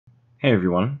Hey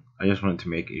everyone, I just wanted to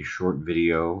make a short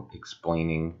video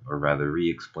explaining, or rather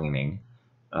re-explaining,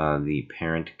 the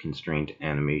parent constraint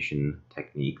animation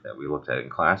technique that we looked at in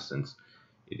class, since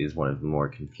it is one of the more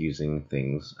confusing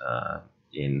things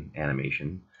in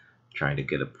animation, trying to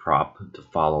get a prop to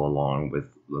follow along with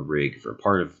the rig for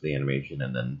part of the animation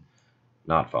and then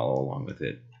not follow along with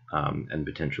it, and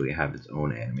potentially have its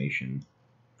own animation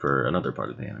for another part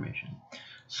of the animation.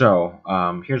 So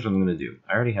here's what I'm going to do.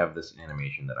 I already have this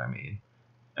animation that I made,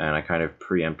 and I kind of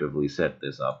preemptively set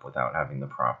this up without having the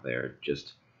prop there,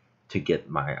 just to get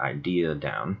my idea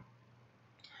down.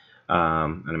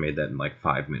 And I made that in like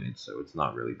 5 minutes, so it's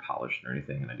not really polished or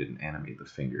anything, and I didn't animate the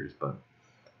fingers. But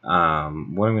what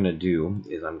I'm going to do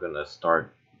is I'm going to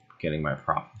start getting my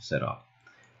prop set up.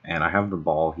 And I have the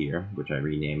ball here, which I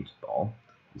renamed ball,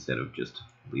 instead of just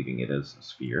leaving it as a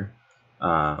sphere.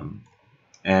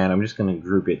 And I'm just going to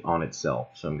group it on itself.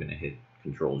 So I'm going to hit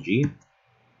Control G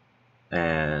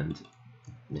and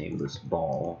name this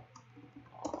ball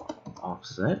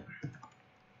offset.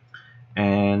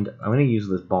 And I'm going to use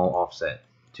this ball offset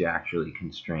to actually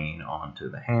constrain onto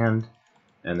the hand.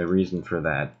 And the reason for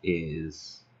that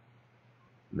is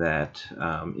that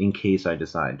in case I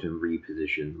decide to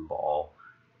reposition the ball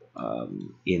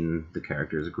in the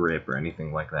character's grip or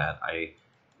anything like that, I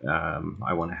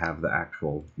want to have the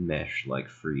actual mesh like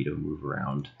free to move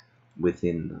around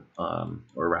within,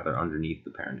 or rather underneath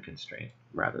the parent constraint,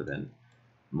 rather than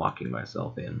locking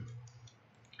myself in.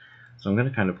 So I'm going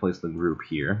to kind of place the group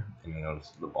here, and you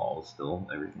notice the ball is still,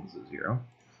 everything's at 0.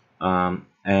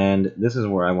 And this is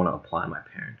where I want to apply my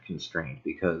parent constraint,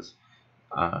 because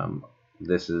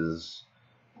this is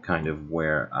kind of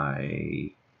where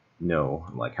I know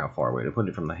like how far away to put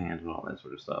it from the hand and all that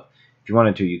sort of stuff. If you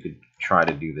wanted to, you could try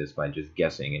to do this by just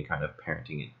guessing and kind of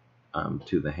parenting it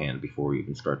to the hand before we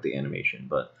even start the animation,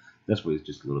 but this way is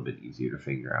just a little bit easier to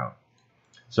figure out.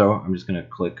 So I'm just going to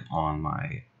click on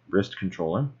my wrist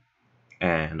controller,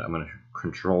 and I'm going to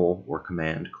control or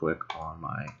command click on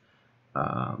my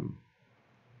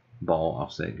ball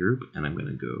offset group, and I'm going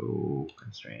to go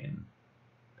constrain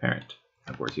parent.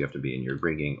 Of course, you have to be in your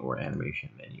rigging or animation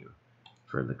menu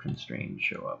for the constraint to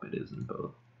show up. It is in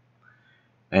both.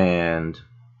 And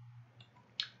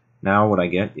now what I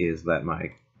get is that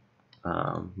my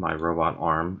my robot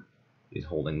arm is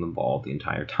holding the ball the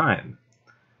entire time.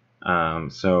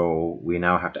 So we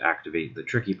now have to activate the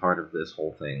tricky part of this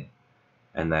whole thing,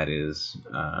 and that is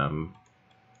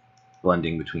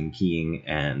blending between keying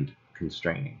and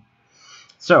constraining.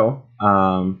 So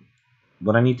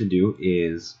what I need to do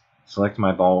is select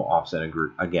my ball offset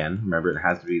group again. Remember, it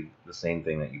has to be the same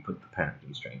thing that you put the parent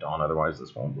constraint on, otherwise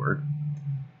this won't work.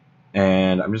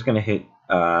 And I'm just going to hit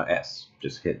S,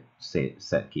 just hit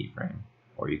set keyframe,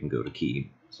 or you can go to key,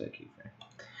 set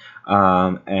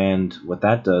keyframe. And what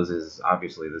that does is,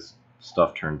 obviously this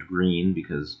stuff turned green,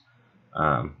 because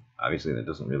obviously that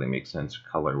doesn't really make sense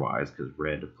color-wise, because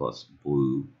red plus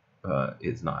blue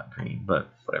is not green, but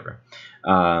whatever.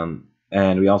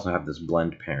 And we also have this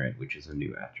blend parent, which is a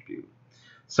new attribute.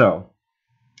 So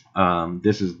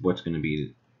this is what's going to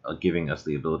be giving us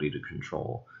the ability to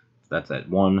control. If that's at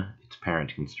 1, it's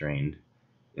parent constrained.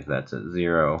 If that's at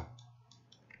 0,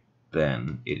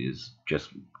 then it is just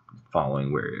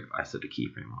following where I set a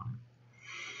keyframe on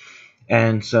it.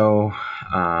 And so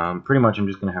pretty much I'm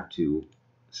just going to have to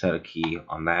set a key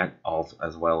on that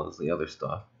as well as the other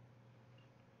stuff.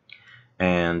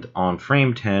 And on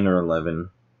frame 10 or 11,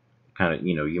 kind of,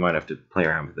 you might have to play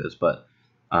around with this, but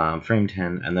frame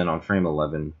 10, and then on frame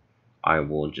 11, I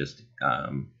will just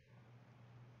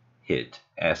hit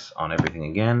S on everything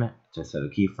again to set a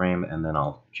keyframe, and then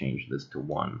I'll change this to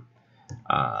 1.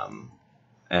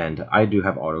 And I do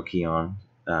have auto key on,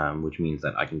 which means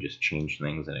that I can just change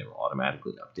things and it will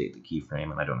automatically update the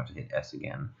keyframe, and I don't have to hit S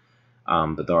again.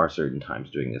 But there are certain times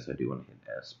doing this I do want to hit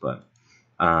S. But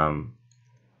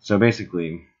so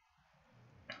basically,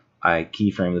 I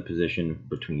keyframe the position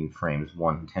between frames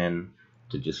 1 and 10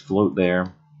 to just float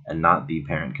there and not be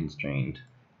parent constrained.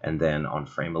 And then on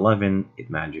frame 11, it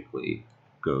magically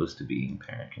goes to being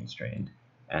parent constrained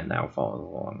and now follows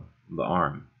along the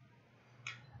arm.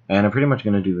 And I'm pretty much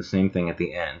going to do the same thing at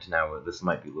the end. Now, this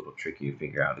might be a little tricky to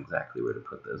figure out exactly where to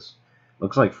put this.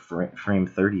 Looks like frame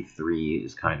 33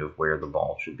 is kind of where the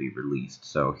ball should be released.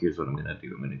 So here's what I'm going to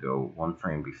do. I'm going to go 1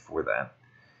 frame before that.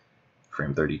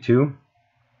 Frame 32.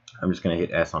 I'm just going to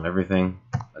hit S on everything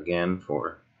again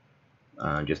for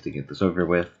just to get this over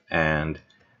with. And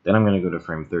then I'm going to go to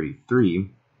frame 33,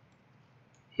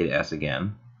 hit S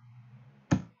again.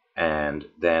 And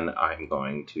then I'm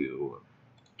going to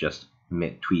just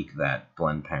tweak that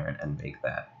blend parent and make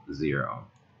that 0.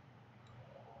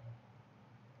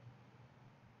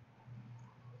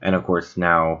 And of course,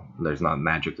 now there's not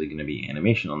magically going to be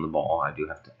animation on the ball. I do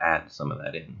have to add some of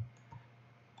that in.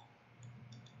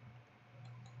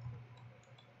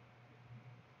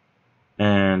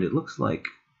 And it looks like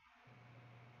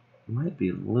there might be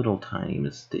a little tiny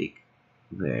mistake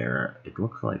there. It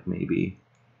looks like maybe,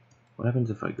 what happens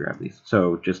if I grab these?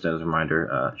 So just as a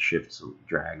reminder, shift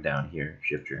drag down here,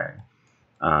 shift drag.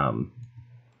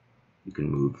 You can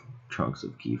move chunks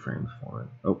of keyframes forward.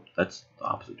 Oh, that's the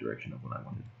opposite direction of what I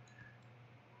wanted.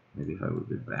 Maybe if I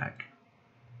move it back.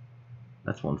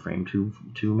 That's one frame too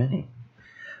many.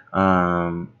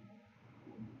 You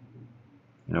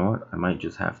know what? I might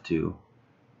just have to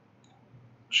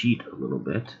cheat a little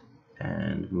bit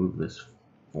and move this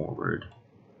forward.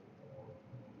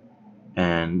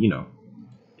 And, you know,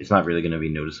 it's not really going to be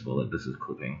noticeable that this is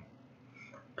clipping.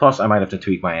 Plus, I might have to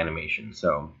tweak my animation.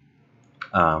 So,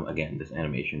 again, this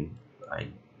animation I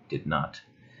did not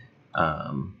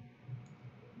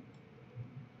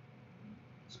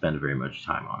spend very much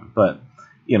time on. But,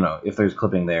 you know, if there's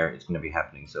clipping there, it's going to be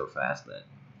happening so fast that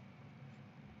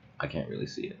I can't really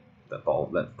see it. That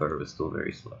throw is still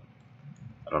very slow.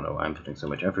 I don't know why I'm putting so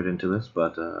much effort into this,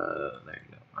 but there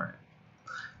you go. All right,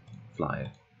 fly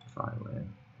away.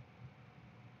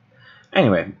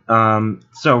 Anyway,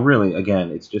 so really,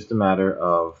 again, it's just a matter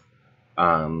of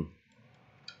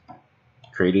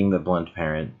creating the blend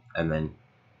parent and then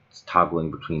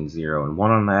toggling between 0 and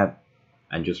 1 on that.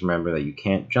 And just remember that you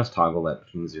can't just toggle that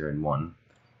between 0 and 1.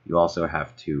 You also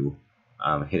have to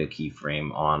hit a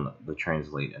keyframe on the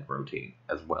translate and rotate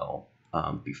as well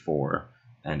before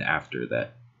and after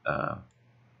that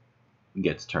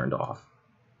gets turned off.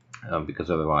 Because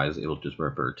otherwise it'll just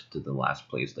revert to the last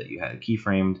place that you had it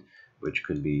keyframed, which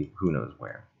could be who knows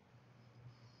where.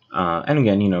 And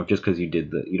again, you know, just because you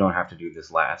don't have to do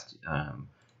this last.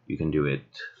 You can do it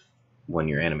when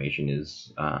your animation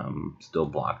is still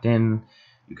blocked in.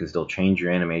 You can still change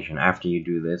your animation after you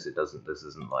do this. This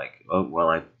isn't like, oh well,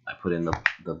 I put in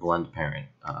the blend parent.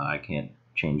 I can't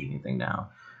change anything now.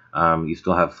 You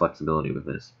still have flexibility with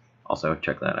this. Also,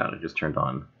 check that out. I just turned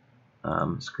on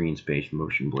screen space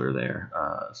motion blur there,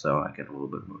 so I get a little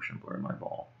bit of motion blur in my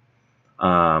ball.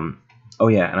 Oh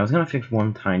yeah, and I was going to fix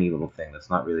one tiny little thing that's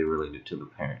not really related to the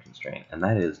parent constraint, and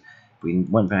that is, we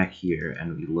went back here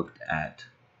and we looked at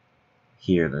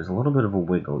here, there's a little bit of a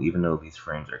wiggle, even though these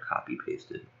frames are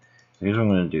copy-pasted. So here's what I'm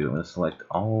going to do. I'm going to select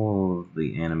all of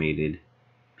the animated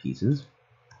pieces.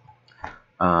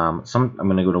 I'm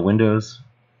going to go to Windows,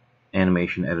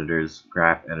 Animation Editors,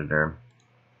 Graph Editor,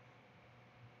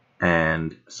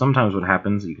 and sometimes what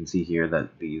happens, you can see here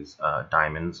that these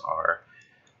diamonds are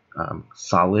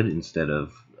solid instead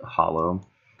of hollow.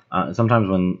 Sometimes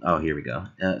when, oh, here we go.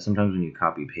 Sometimes when you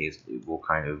copy paste, it will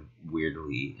kind of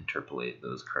weirdly interpolate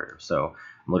those curves. So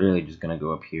I'm literally just going to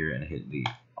go up here and hit the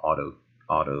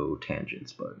auto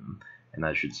tangents button, and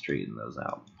that should straighten those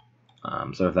out.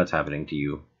 So if that's happening to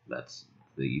you, that's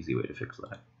the easy way to fix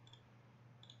that.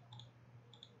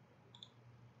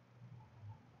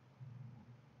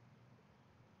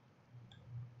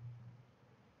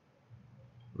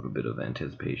 A little bit of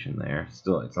anticipation there.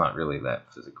 Still, it's not really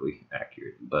that physically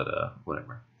accurate, but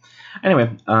whatever. Anyway,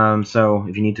 so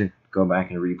if you need to go back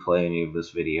and replay any of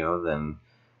this video, then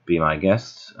be my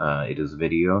guest. It is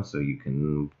video, so you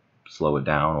can slow it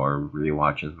down or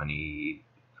rewatch as many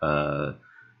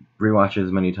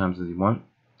times as you want.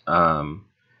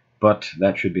 But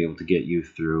that should be able to get you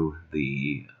through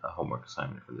the homework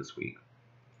assignment for this week.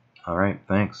 All right,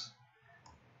 thanks.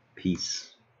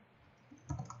 Peace.